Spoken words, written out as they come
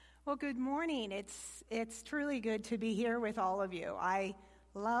Well, good morning. It's truly good to be here with all of you. I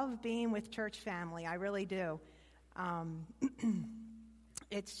love being with church family. I really do.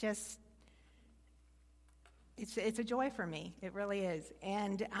 It's a joy for me. It really is.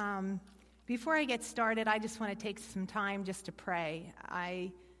 And before I get started, I just want to take some time just to pray.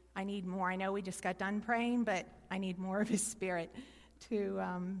 I need more. I know we just got done praying, but I need more of His Spirit to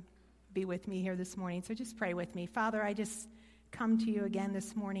be with me here this morning. So just pray with me. Father, I just come to you again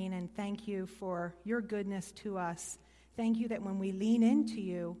this morning and thank you for your goodness to us. Thank you that when we lean into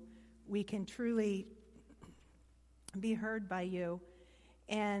you, we can truly be heard by you.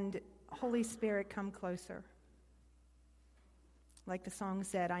 And Holy Spirit, come closer. Like the song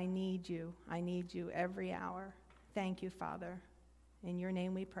said, I need you every hour. Thank you, Father. In your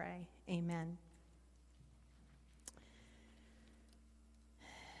name we pray. Amen.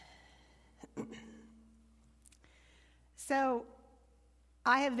 So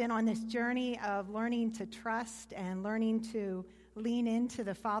I have been on this journey of learning to trust and learning to lean into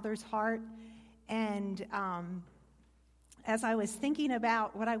the Father's heart. And as I was thinking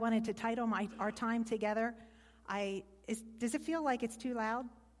about what I wanted to title our time together, does it feel like it's too loud?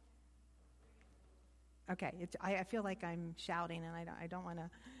 Okay, I feel like I'm shouting, and I don't want to.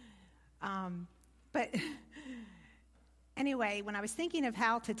 But anyway, when I was thinking of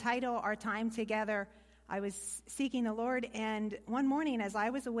how to title our time together, I was seeking the Lord, and one morning as I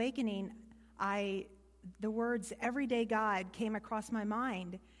was awakening, the words "everyday God" came across my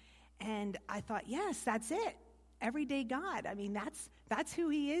mind, and I thought, yes, that's it, everyday God. I mean, that's who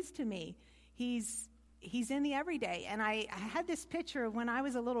He is to me. He's in the everyday, and I had this picture of when I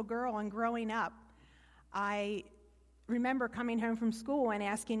was a little girl and growing up. I remember coming home from school and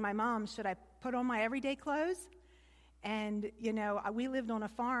asking my mom, should I put on my everyday clothes? And, we lived on a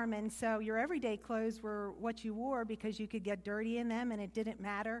farm, and so your everyday clothes were what you wore because you could get dirty in them, and it didn't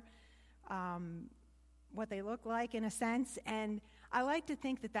matter what they looked like in a sense. And I like to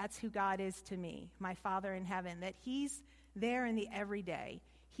think that that's who God is to me, my Father in heaven, that He's there in the everyday.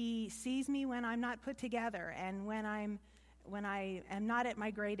 He sees me when I'm not put together and when I am not at my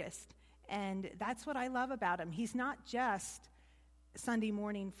greatest. And that's what I love about Him. He's not just Sunday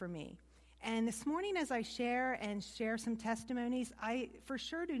morning for me. And this morning as I share some testimonies, I for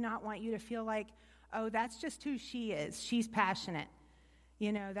sure do not want you to feel like, oh, that's just who she is. She's passionate.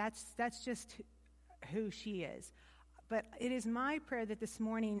 That's just who she is. But it is my prayer that this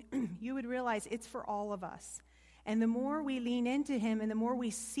morning you would realize it's for all of us. And the more we lean into Him and the more we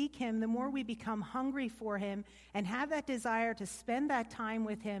seek Him, the more we become hungry for Him and have that desire to spend that time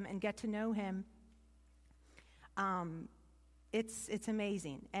with Him and get to know Him, it's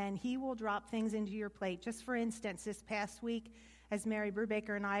amazing. And He will drop things into your plate. Just for instance, this past week, as Mary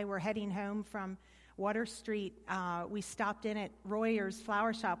Brubaker and I were heading home from Water Street, we stopped in at Royer's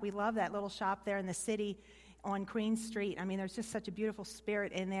Flower Shop. We love that little shop there in the city on Queen Street. I mean, there's just such a beautiful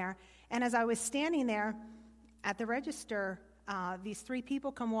spirit in there. And as I was standing there at the register, these three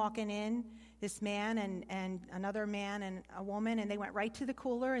people come walking in, this man and another man and a woman, and they went right to the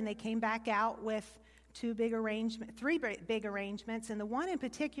cooler, and they came back out with three big arrangements, and the one in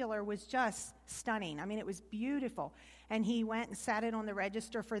particular was just stunning. I mean, it was beautiful. And he went and sat it on the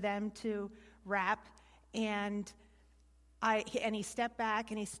register for them to wrap, and he stepped back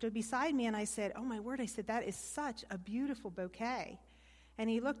and he stood beside me, and I said, oh my word, I said, that is such a beautiful bouquet. And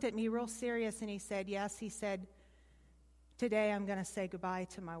he looked at me real serious, and he said, yes, he said, today I'm going to say goodbye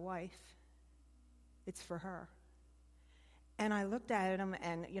to my wife. It's for her. And I looked at him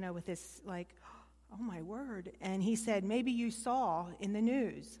and, with this like, oh my word. And he said, maybe you saw in the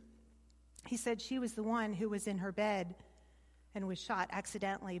news. He said she was the one who was in her bed and was shot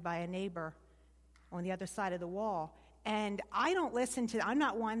accidentally by a neighbor on the other side of the wall. And I'm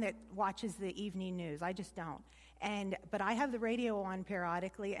not one that watches the evening news. I just don't. But I have the radio on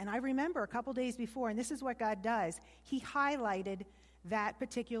periodically, and I remember a couple days before, and this is what God does. He highlighted that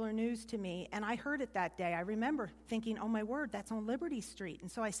particular news to me, and I heard it that day. I remember thinking, oh my word, that's on Liberty Street. And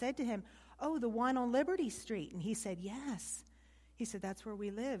so I said to him, oh, the one on Liberty Street. And he said, yes. He said, that's where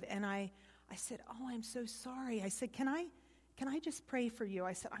we live. And I said, oh, I'm so sorry. I said, can I just pray for you?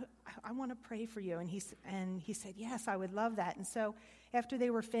 I said, I want to pray for you. And he said, yes, I would love that. And so after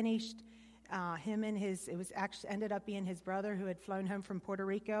they were finished, it was actually ended up being his brother who had flown home from Puerto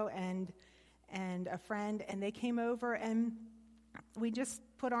Rico and a friend, and they came over and we just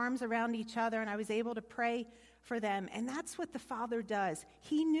put arms around each other, and I was able to pray for them. And that's what the Father does.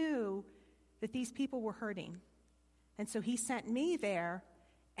 He knew that these people were hurting, and so He sent me there,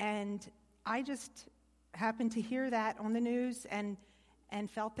 and I just happened to hear that on the news and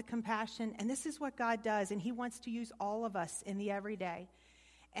felt the compassion. And this is what God does, and He wants to use all of us in the everyday.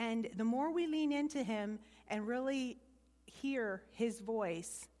 And the more we lean into him and really hear his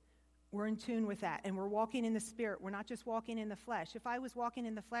voice, we're in tune with that. And we're walking in the Spirit. We're not just walking in the flesh. If I was walking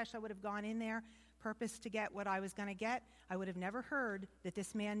in the flesh, I would have gone in there purpose to get what I was going to get. I would have never heard that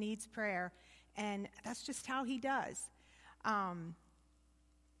this man needs prayer. And that's just how he does. And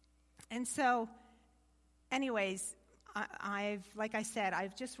so, anyways, like I said,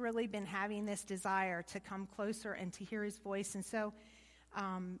 I've just really been having this desire to come closer and to hear his voice. And so,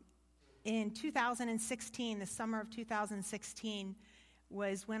 in 2016, the summer of 2016,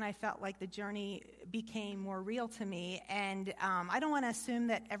 was when I felt like the journey became more real to me. And I don't want to assume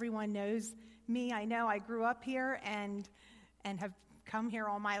that everyone knows me. I know I grew up here and have come here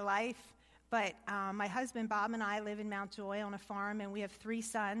all my life. But my husband Bob and I live in Mount Joy on a farm, and we have 3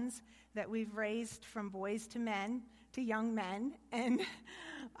 sons that we've raised from boys to men to young men. And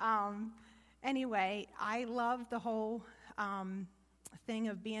anyway, I love the whole thing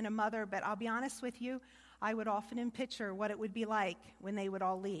of being a mother, but I'll be honest with you, I would often picture what it would be like when they would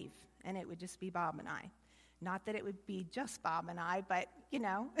all leave, and it would just be Bob and I. Not that it would be just Bob and I, but,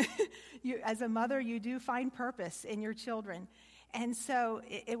 you, as a mother, you do find purpose in your children. And so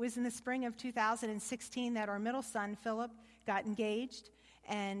it was in the spring of 2016 that our middle son, Philip, got engaged,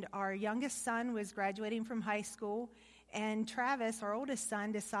 and our youngest son was graduating from high school, and Travis, our oldest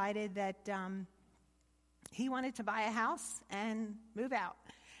son, decided that he wanted to buy a house and move out.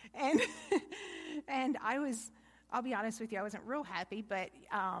 And I'll be honest with you, I wasn't real happy, but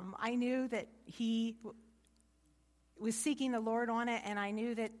I knew that he was seeking the Lord on it, and I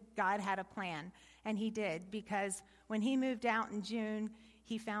knew that God had a plan, and he did, because when he moved out in June,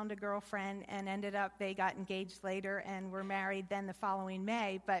 he found a girlfriend, and ended up, they got engaged later and were married then the following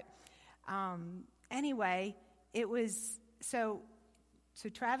May. But anyway, it was, so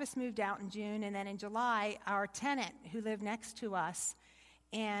Travis moved out in June, and then in July, our tenant who lived next to us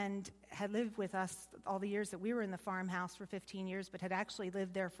and had lived with us all the years that we were in the farmhouse for 15 years, but had actually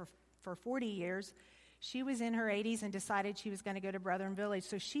lived there for 40 years, she was in her 80s and decided she was going to go to Brethren Village.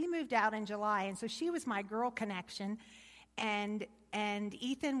 So she moved out in July, and so she was my girl connection. And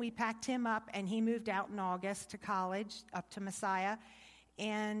Ethan, we packed him up, and he moved out in August to college, up to Messiah.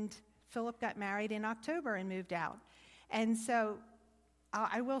 And Philip got married in October and moved out. And so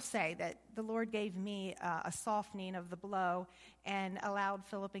I will say that the Lord gave me a softening of the blow and allowed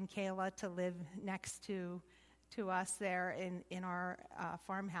Philip and Kayla to live next to us there in our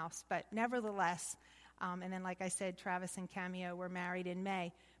farmhouse. But nevertheless, and then like I said, Travis and Cameo were married in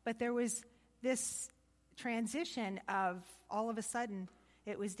May. But there was this transition of all of a sudden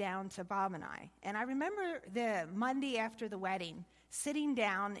it was down to Bob and I. And I remember the Monday after the wedding, sitting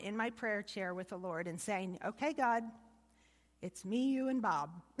down in my prayer chair with the Lord and saying, okay, God, it's me, you, and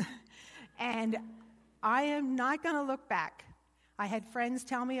Bob. And I am not going to look back. I had friends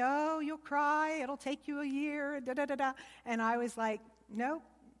tell me, oh, you'll cry, it'll take you a year, da-da-da-da. And I was like, nope,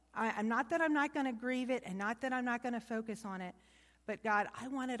 I'm not that I'm not going to grieve it, and not that I'm not going to focus on it, but God, I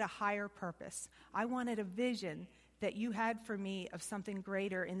wanted a higher purpose. I wanted a vision that you had for me of something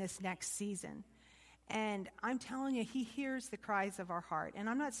greater in this next season. And I'm telling you, he hears the cries of our heart. And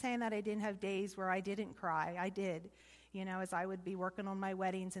I'm not saying that I didn't have days where I didn't cry. I did, as I would be working on my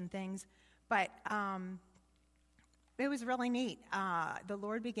weddings and things. But it was really neat. The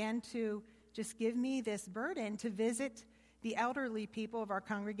Lord began to just give me this burden to visit the elderly people of our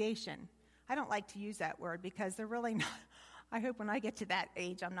congregation. I don't like to use that word because they're really not. I hope when I get to that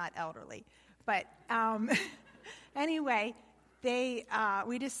age, I'm not elderly. But anyway,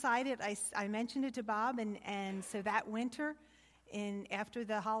 we decided, I mentioned it to Bob, and so that winter, after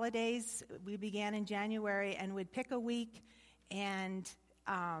the holidays, we began in January and would pick a week and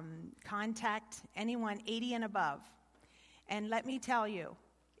contact anyone 80 and above. And let me tell you,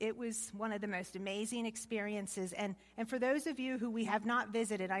 it was one of the most amazing experiences. And for those of you who we have not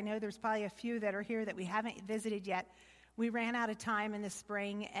visited, I know there's probably a few that are here that we haven't visited yet. We ran out of time in the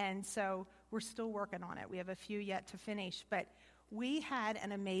spring, and so we're still working on it. We have a few yet to finish. But we had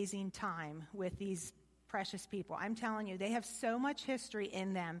an amazing time with these precious people. I'm telling you, they have so much history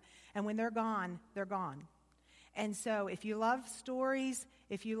in them, and when they're gone, they're gone. And so if you love stories,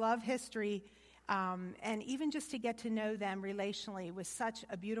 if you love history, and even just to get to know them relationally was such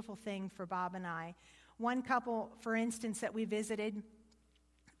a beautiful thing for Bob and I. One couple, for instance, that we visited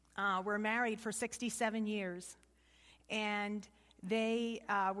were married for 67 years, and they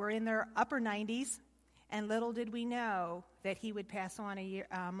were in their upper 90s, and little did we know that he would pass on a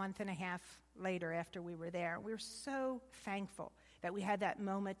month and a half later after we were there. We were so thankful that we had that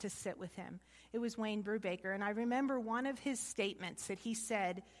moment to sit with him. It was Wayne Brubaker, and I remember one of his statements that he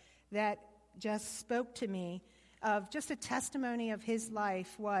said that just spoke to me of just a testimony of his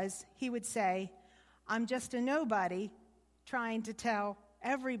life was, he would say, I'm just a nobody trying to tell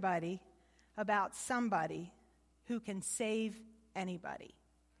everybody about somebody who can save anybody.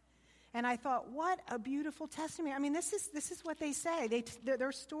 And I thought, what a beautiful testimony. I mean, this is what they say.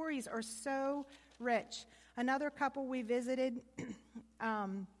 Their stories are so rich. Another couple we visited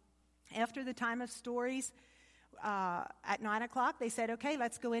after the time of stories, at 9 o'clock, they said, okay,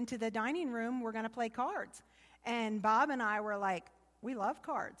 let's go into the dining room. We're going to play cards. And Bob and I were like, we love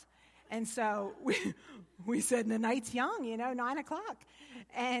cards. And so we said, the night's young, 9 o'clock.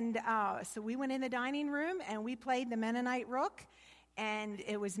 And so we went in the dining room and we played the Mennonite Rook. And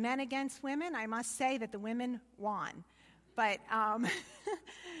it was men against women. I must say that the women won. But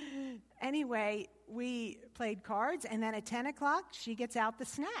anyway, we played cards. And then at 10 o'clock, she gets out the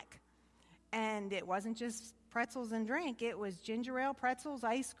snack. And it wasn't just pretzels and drink. It was ginger ale, pretzels,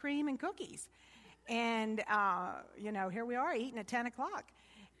 ice cream, and cookies. And, here we are eating at 10 o'clock.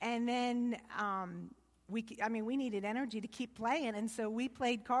 And then we needed energy to keep playing. And so we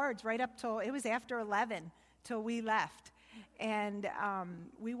played cards right up till, it was after 11 till we left. And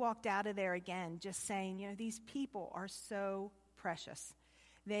we walked out of there again just saying, these people are so precious.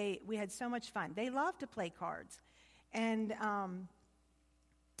 We had so much fun. They love to play cards. And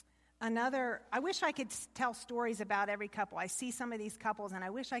I wish I could tell stories about every couple. I see some of these couples, and I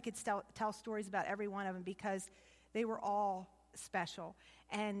wish I could tell stories about every one of them because they were all special.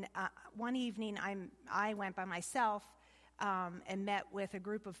 And one evening, I went by myself and met with a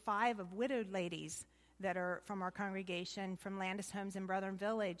group of 5 of widowed ladies that are from our congregation, from Landis Homes in Brethren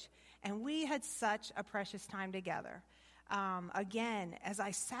Village. And we had such a precious time together. Again, as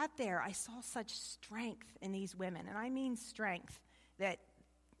I sat there, I saw such strength in these women. And I mean strength that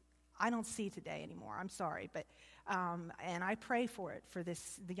I don't see today anymore. I'm sorry. But and I pray for it, for the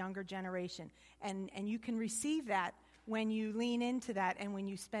younger generation. And you can receive that when you lean into that and when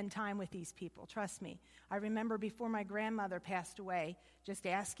you spend time with these people. Trust me. I remember before my grandmother passed away, just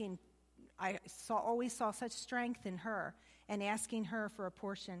asking, I always saw such strength in her and asking her for a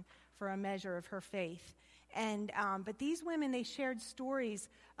portion, for a measure of her faith. And but these women, they shared stories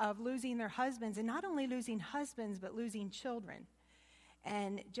of losing their husbands, and not only losing husbands, but losing children,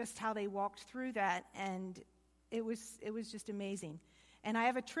 and just how they walked through that. And it was just amazing. And I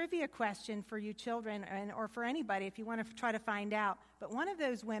have a trivia question for you children, or for anybody if you want to try to find out. But one of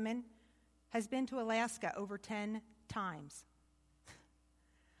those women has been to Alaska over 10 times.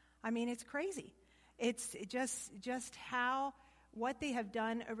 I mean, it's crazy. It's just what they have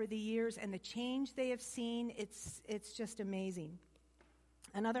done over the years and the change they have seen. It's just amazing.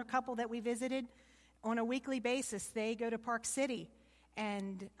 Another couple that we visited on a weekly basis, they go to Park City,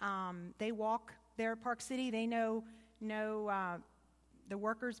 and they walk there at Park City. They know the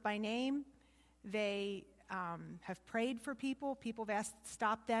workers by name. They have prayed for people. People have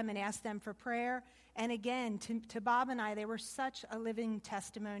stopped them and asked them for prayer. And again, to Bob and I, they were such a living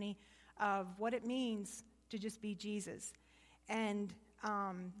testimony of what it means to just be Jesus. And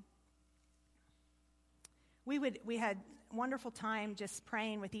we had wonderful time just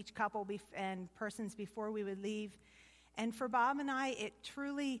praying with each couple and persons before we would leave. And for Bob and I, it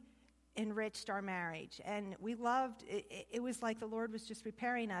truly enriched our marriage. And we loved it. It was like the Lord was just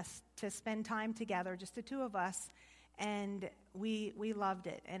preparing us to spend time together, just the two of us. And we loved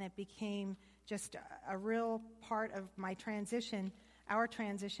it. And it became just a real part of my transition, our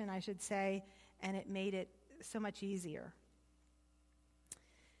transition, I should say, and it made it so much easier.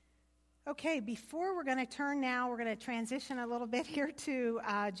 Okay, before we're going to turn now, we're going to transition a little bit here to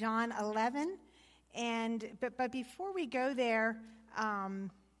John 11. But before we go there, I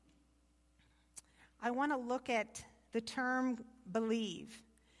want to look at the term believe.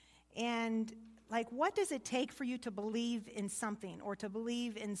 And what does it take for you to believe in something or to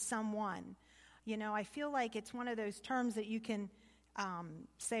believe in someone? I feel like it's one of those terms that you can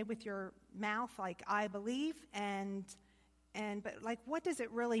say with your mouth, like, I believe, but what does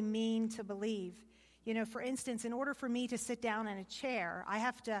it really mean to believe? For instance, in order for me to sit down in a chair, I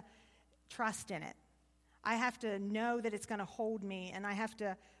have to trust in it. I have to know that it's going to hold me, and I have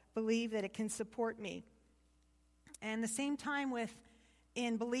to believe that it can support me. And the same time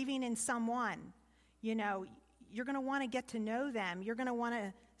in believing in someone, you're going to want to get to know them. You're going to want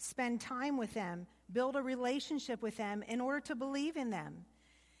to spend time with them, build a relationship with them in order to believe in them.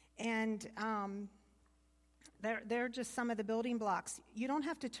 And they're just some of the building blocks. You don't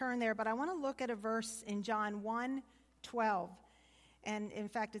have to turn there, but I want to look at a verse in John 1:12. And in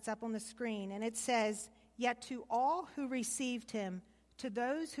fact, it's up on the screen. And it says, "Yet to all who received him, to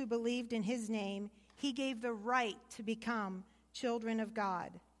those who believed in his name, he gave the right to become children of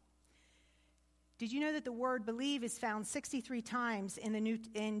God." Did you know that the word believe is found 63 times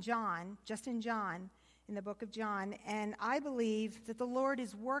in John, in the book of John? And I believe that the Lord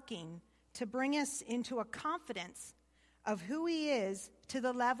is working to bring us into a confidence of who he is to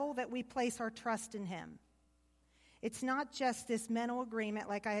the level that we place our trust in him. It's not just this mental agreement,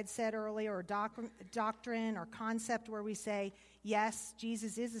 like I had said earlier, or doctrine or concept where we say, yes,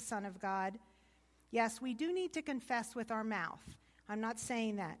 Jesus is the Son of God. Yes, we do need to confess with our mouth. I'm not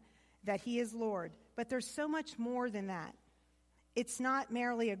saying that he is Lord. But there's so much more than that. It's not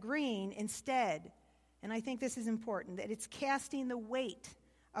merely agreeing. Instead, and I think this is important, that it's casting the weight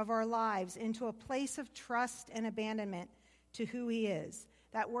of our lives into a place of trust and abandonment to who he is.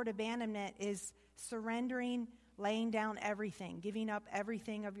 That word abandonment is surrendering, laying down everything, giving up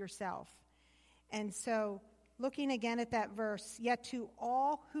everything of yourself. And so, looking again at that verse, yet to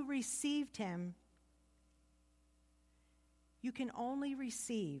all who received him, you can only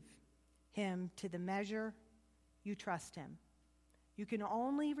receive him to the measure you trust him. You can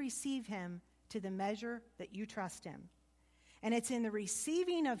only receive him to the measure that you trust him. And it's in the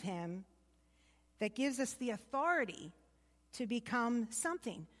receiving of him that gives us the authority to become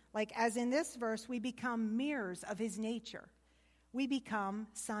something. Like as in this verse, we become mirrors of his nature. We become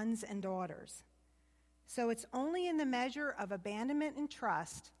sons and daughters. So it's only in the measure of abandonment and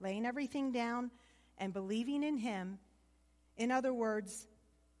trust, laying everything down and believing in him. In other words,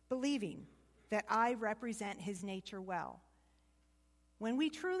 believing that I represent his nature well. When we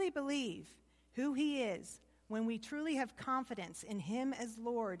truly believe who he is, when we truly have confidence in him as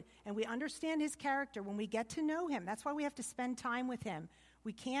Lord, and we understand his character, when we get to know him, that's why we have to spend time with him.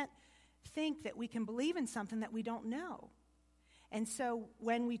 We can't think that we can believe in something that we don't know. And so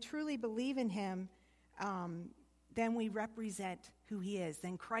when we truly believe in him, then we represent who he is.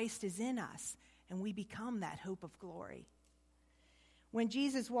 Then Christ is in us, and we become that hope of glory. When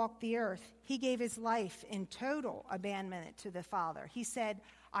Jesus walked the earth, he gave his life in total abandonment to the Father. He said,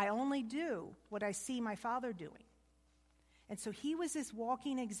 I only do what I see my Father doing. And so he was this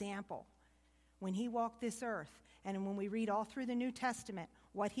walking example when he walked this earth. And when we read all through the New Testament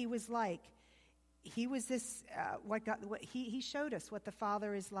what he was like, he was this, he showed us what the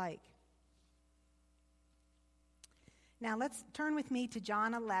Father is like. Now let's turn with me to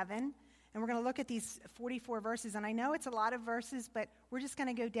John 11. And we're going to look at these 44 verses. And I know it's a lot of verses, but we're just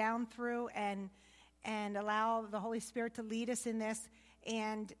going to go down through and allow the Holy Spirit to lead us in this.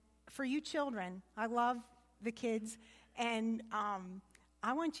 And for you children, I love the kids. And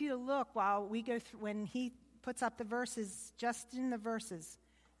I want you to look while we go through, when he puts up the verses, just in the verses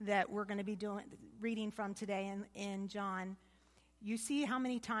that we're going to be reading from today in John. You see how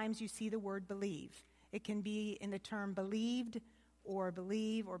many times you see the word believe. It can be in the term believed, or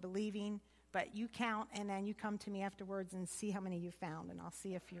believe, or believing, but you count, and then you come to me afterwards and see how many you found, and I'll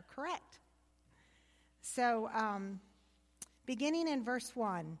see if you're correct. So, beginning in verse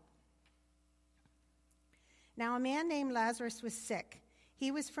 1. Now a man named Lazarus was sick. He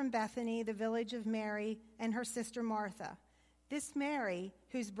was from Bethany, the village of Mary and her sister Martha. This Mary,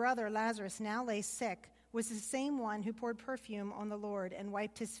 whose brother Lazarus now lay sick, was the same one who poured perfume on the Lord and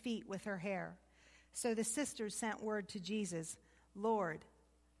wiped his feet with her hair. So the sisters sent word to Jesus, Lord,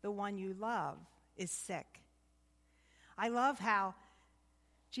 the one you love is sick. I love how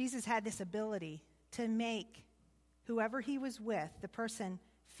Jesus had this ability to make whoever he was with, the person,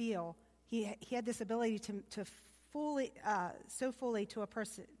 feel. He had this ability to fully, so fully to a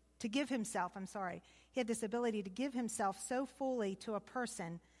person, to give himself, He had this ability to give himself so fully to a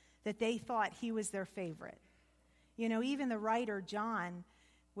person that they thought he was their favorite. You know, even the writer John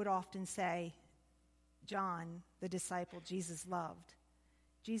would often say, John, the disciple Jesus loved.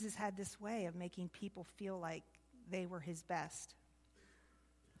 Jesus had this way of making people feel like they were his best.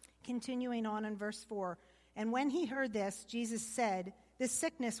 Continuing on in verse 4, and when he heard this, Jesus said, this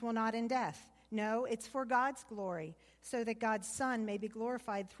sickness will not end death. No, it's for God's glory, so that God's Son may be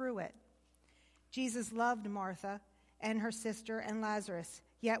glorified through it. Jesus loved Martha and her sister and Lazarus,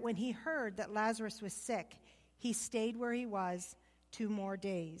 yet when he heard that Lazarus was sick, he stayed where he was 2 more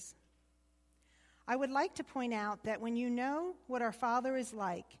days. I would like to point out that when you know what our Father is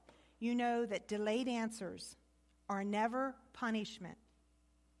like, you know that delayed answers are never punishment,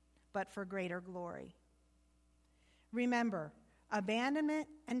 but for greater glory. Remember, abandonment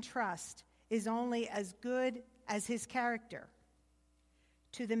and trust is only as good as his character.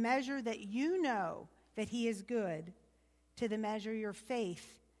 To the measure that you know that he is good, to the measure your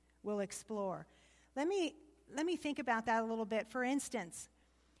faith will explore. Let me think about that a little bit. For instance,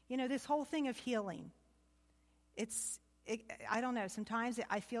 you know, this whole thing of healing, I don't know, sometimes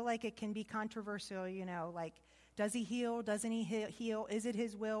I feel like it can be controversial, you know, like Does he heal? Doesn't he heal? Is it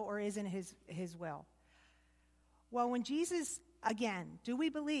his will or isn't his will? Well, when Jesus, again, do we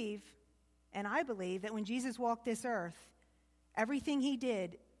believe, and I believe, that when Jesus walked this earth, everything he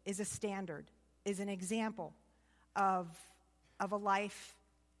did is a standard, is an example of a life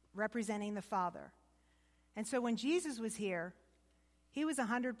representing the Father. And so when Jesus was here, he was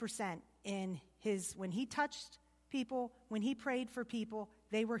 100% in his, when he touched people, when he prayed for people,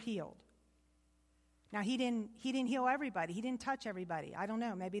 they were healed. Now, he didn't heal everybody. He didn't touch everybody. I don't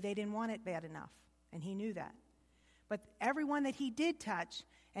know. Maybe they didn't want it bad enough, and he knew that. But everyone that he did touch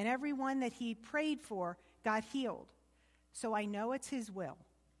and everyone that he prayed for got healed. So I know it's his will.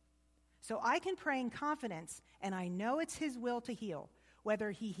 So I can pray in confidence, and I know it's his will to heal.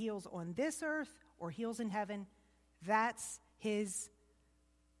 Whether he heals on this earth or heals in heaven, that's his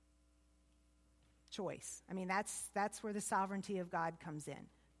choice. I mean, that's where the sovereignty of God comes in.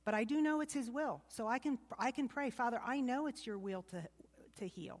 But I do know it's his will. So I can pray, Father, I know it's your will to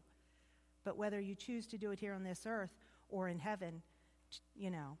heal. But whether you choose to do it here on this earth or in heaven,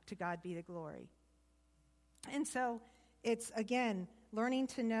 to God be the glory. And so it's, again, learning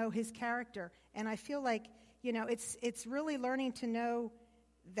to know his character. And I feel like, it's really learning to know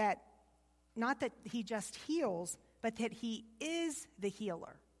that, not that he just heals, but that he is the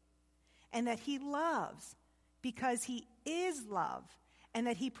healer. And that he loves because he is love. And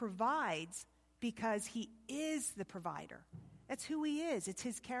that he provides because he is the provider. That's who he is. It's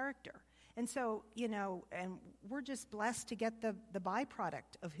his character. And so, and we're just blessed to get the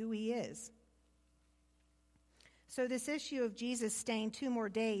byproduct of who he is. So this issue of Jesus staying 2 more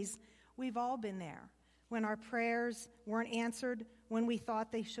days, we've all been there. When our prayers weren't answered when we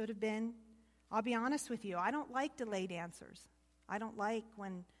thought they should have been. I'll be honest with you, I don't like delayed answers. I don't like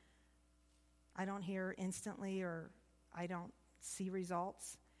when I don't hear instantly or I don't see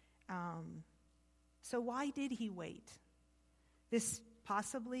results. So why did he wait?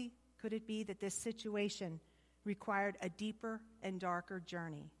 Could it be that this situation required a deeper and darker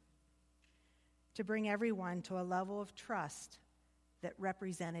journey to bring everyone to a level of trust that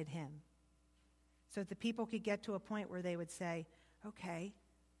represented him? So that the people could get to a point where they would say, okay,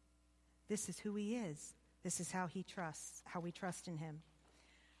 this is who he is. This is how we trust in him.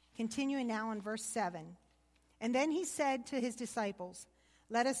 Continuing now in verse 7. And then he said to his disciples,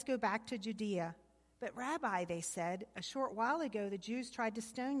 let us go back to Judea. But Rabbi, they said, a short while ago the Jews tried to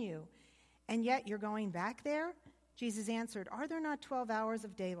stone you, and yet you're going back there? Jesus answered, are there not 12 hours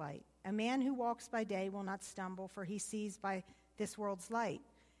of daylight? A man who walks by day will not stumble, for he sees by this world's light.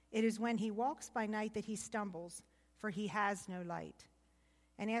 It is when he walks by night that he stumbles, for he has no light.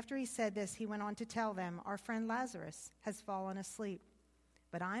 And after he said this, he went on to tell them, our friend Lazarus has fallen asleep,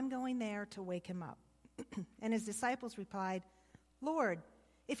 but I'm going there to wake him up. And his disciples replied, Lord,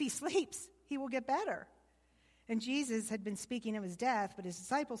 if he sleeps, he will get better. And Jesus had been speaking of his death, but his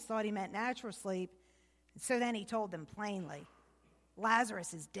disciples thought he meant natural sleep. So then he told them plainly,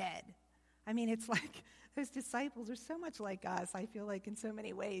 Lazarus is dead. I mean, it's like those disciples are so much like us, I feel like, in so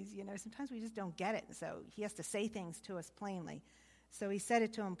many ways. Sometimes we just don't get it. So he has to say things to us plainly. So he said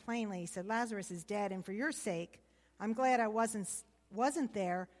it to him plainly. He said, Lazarus is dead, and for your sake, I'm glad I wasn't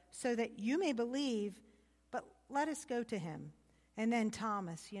there so that you may believe, but let us go to him. And then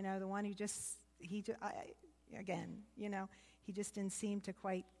Thomas, the one who he just didn't seem to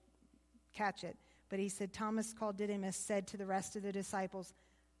quite catch it. But he said, Thomas, called Didymus, said to the rest of the disciples,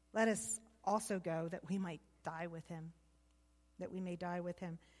 let us also go that we might die with him,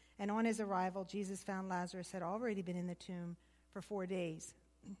 And on his arrival, Jesus found Lazarus had already been in the tomb for 4 days.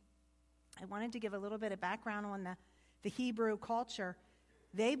 I wanted to give a little bit of background on the Hebrew culture.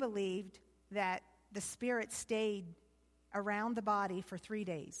 They believed that the spirit stayed around the body for 3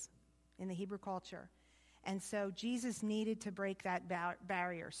 days in the Hebrew culture. And so Jesus needed to break that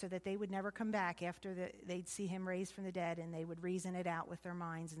barrier so that they would never come back after they'd see him raised from the dead, and they would reason it out with their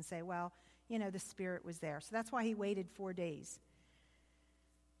minds and say, well, the spirit was there. So that's why he waited 4 days.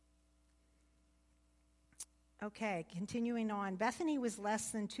 Okay, continuing on. Bethany was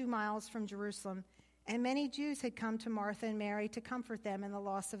less than 2 miles from Jerusalem, and many Jews had come to Martha and Mary to comfort them in the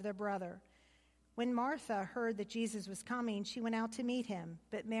loss of their brother. When Martha heard that Jesus was coming, she went out to meet him,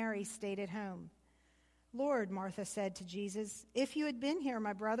 but Mary stayed at home. Lord, Martha said to Jesus, if you had been here,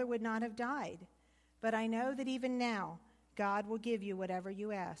 my brother would not have died. But I know that even now, God will give you whatever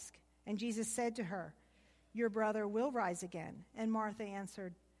you ask. And Jesus said to her, your brother will rise again. And Martha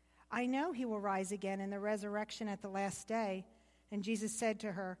answered, I know he will rise again in the resurrection at the last day. And Jesus said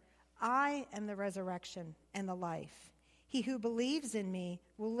to her, I am the resurrection and the life. He who believes in me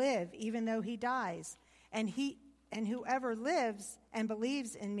will live even though he dies. And whoever lives and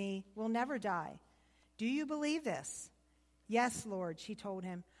believes in me will never die. "Do you believe this?" "Yes, Lord," she told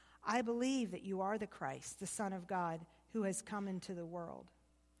him. "I believe that you are the Christ, the Son of God, who has come into the world."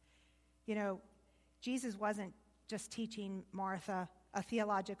 You know, Jesus wasn't just teaching Martha a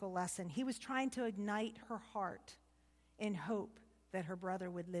theological lesson. He was trying to ignite her heart in hope that her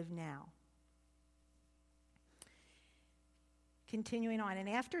brother would live now. Continuing on, and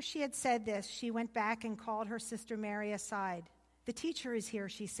after she had said this, she went back and called her sister Mary aside. "The teacher is here,"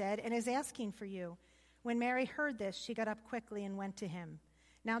 she said, "and is asking for you." When Mary heard this, she got up quickly and went to him.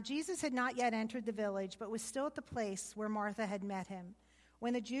 Now Jesus had not yet entered the village, but was still at the place where Martha had met him.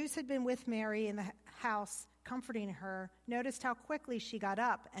 When the Jews had been with Mary in the house, comforting her, noticed how quickly she got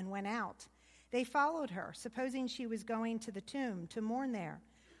up and went out. They followed her, supposing she was going to the tomb to mourn there.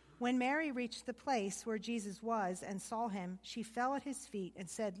 When Mary reached the place where Jesus was and saw him, she fell at his feet and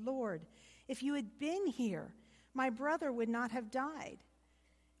said, "Lord, if you had been here, my brother would not have died."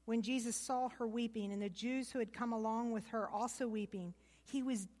 When Jesus saw her weeping and the Jews who had come along with her also weeping, he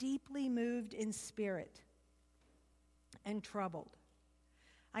was deeply moved in spirit and troubled.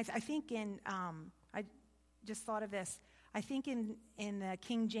 I think I just thought of this. I think in the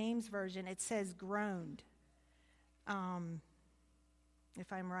King James Version it says groaned,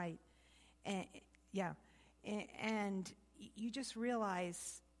 if I'm right. And you just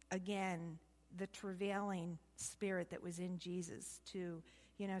realize, again, the travailing spirit that was in Jesus too.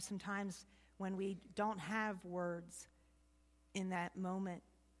 You know, sometimes when we don't have words in that moment,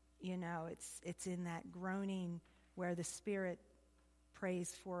 you know, it's in that groaning where the Spirit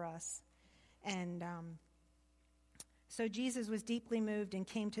prays for us. And so Jesus was deeply moved and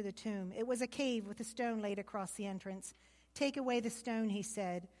came to the tomb. It was a cave with a stone laid across the entrance. "Take away the stone," he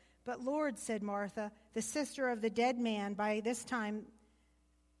said. "But Lord," said Martha, the sister of the dead man, by this time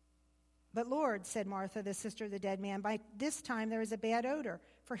there is a bad odor,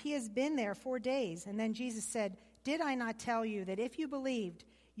 for he has been there 4 days. And then Jesus said, "Did I not tell you that if you believed,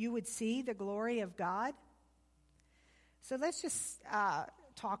 you would see the glory of God?" So let's just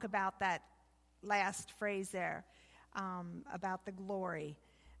talk about that last phrase there, about the glory.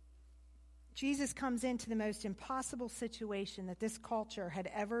 Jesus comes into the most impossible situation that this culture had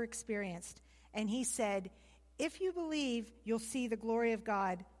ever experienced, and he said, "If you believe, you'll see the glory of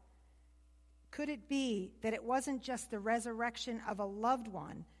God." Could it be that it wasn't just the resurrection of a loved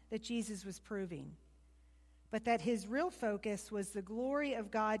one that Jesus was proving, but that his real focus was the glory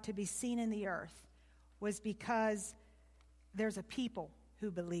of God to be seen in the earth, was because there's a people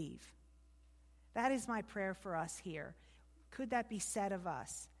who believe? That is my prayer for us here. Could that be said of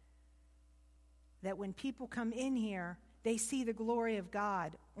us? That when people come in here, they see the glory of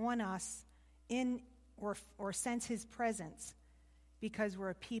God on us in or sense his presence, because we're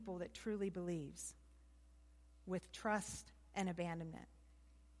a people that truly believes with trust and abandonment.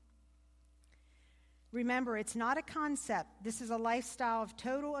 Remember, it's not a concept. This is a lifestyle of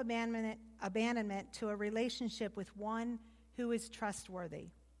total abandonment to a relationship with one who is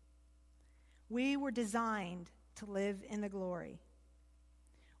trustworthy. We were designed to live in the glory.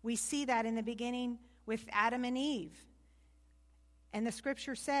 We see that in the beginning with Adam and Eve. And the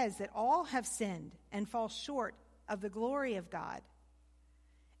scripture says that all have sinned and fall short of the glory of God.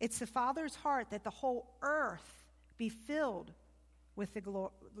 It's the Father's heart that the whole earth be filled with the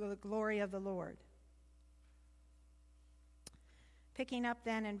glory of the Lord. Picking up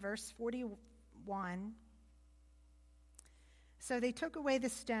then in verse 41. So they took away the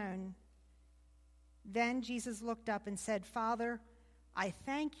stone. Then Jesus looked up and said, "Father, I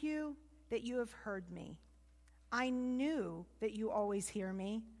thank you that you have heard me. I knew that you always hear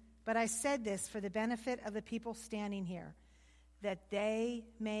me, but I said this for the benefit of the people standing here, that they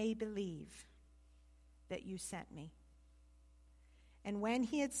may believe that you sent me." And when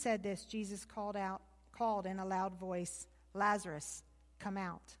he had said this, Jesus called in a loud voice, "Lazarus, come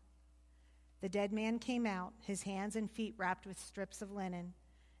out." The dead man came out, his hands and feet wrapped with strips of linen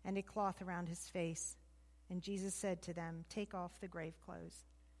and a cloth around his face. And Jesus said to them, "Take off the grave clothes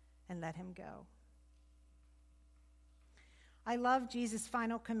and let him go." I love Jesus'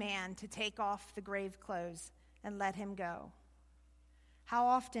 final command to take off the grave clothes and let him go. How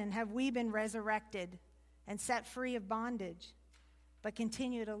often have we been resurrected and set free of bondage, but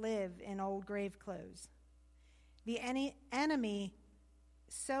continue to live in old grave clothes? The enemy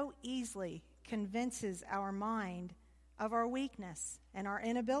so easily convinces our mind of our weakness and our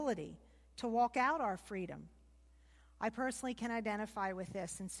inability to walk out our freedom. I personally can identify with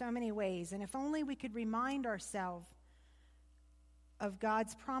this in so many ways, and if only we could remind ourselves of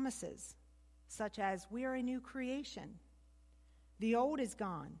God's promises, such as we are a new creation, the old is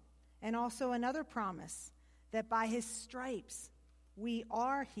gone, and also another promise that by his stripes we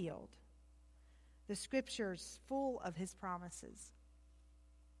are healed. the scriptures full of his promises.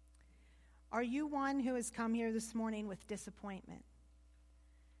 Are you one who has come here this morning with disappointment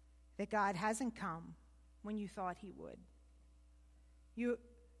that God hasn't come when you thought he would? You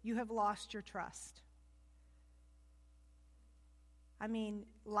have lost your trust. I mean,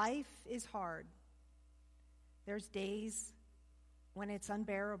 life is hard. There's days when it's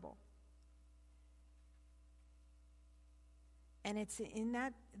unbearable. And it's in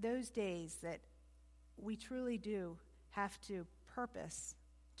those days that we truly do have to purpose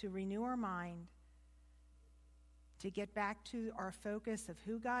to renew our mind, to get back to our focus of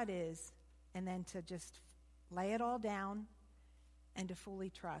who God is, and then to just lay it all down and to fully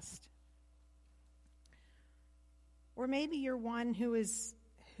trust. Or maybe you're one who is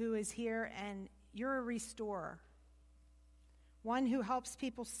here and you're a restorer, one who helps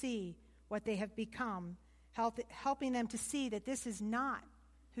people see what they have become, helping them to see that this is not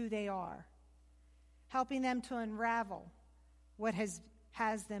who they are, helping them to unravel what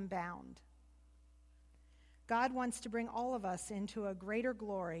has them bound. God wants to bring all of us into a greater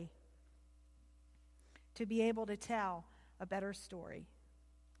glory to be able to tell a better story.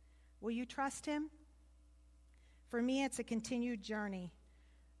 Will you trust him? For me, it's a continued journey,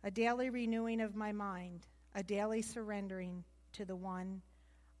 a daily renewing of my mind, a daily surrendering to the one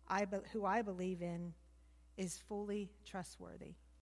who I believe in is fully trustworthy.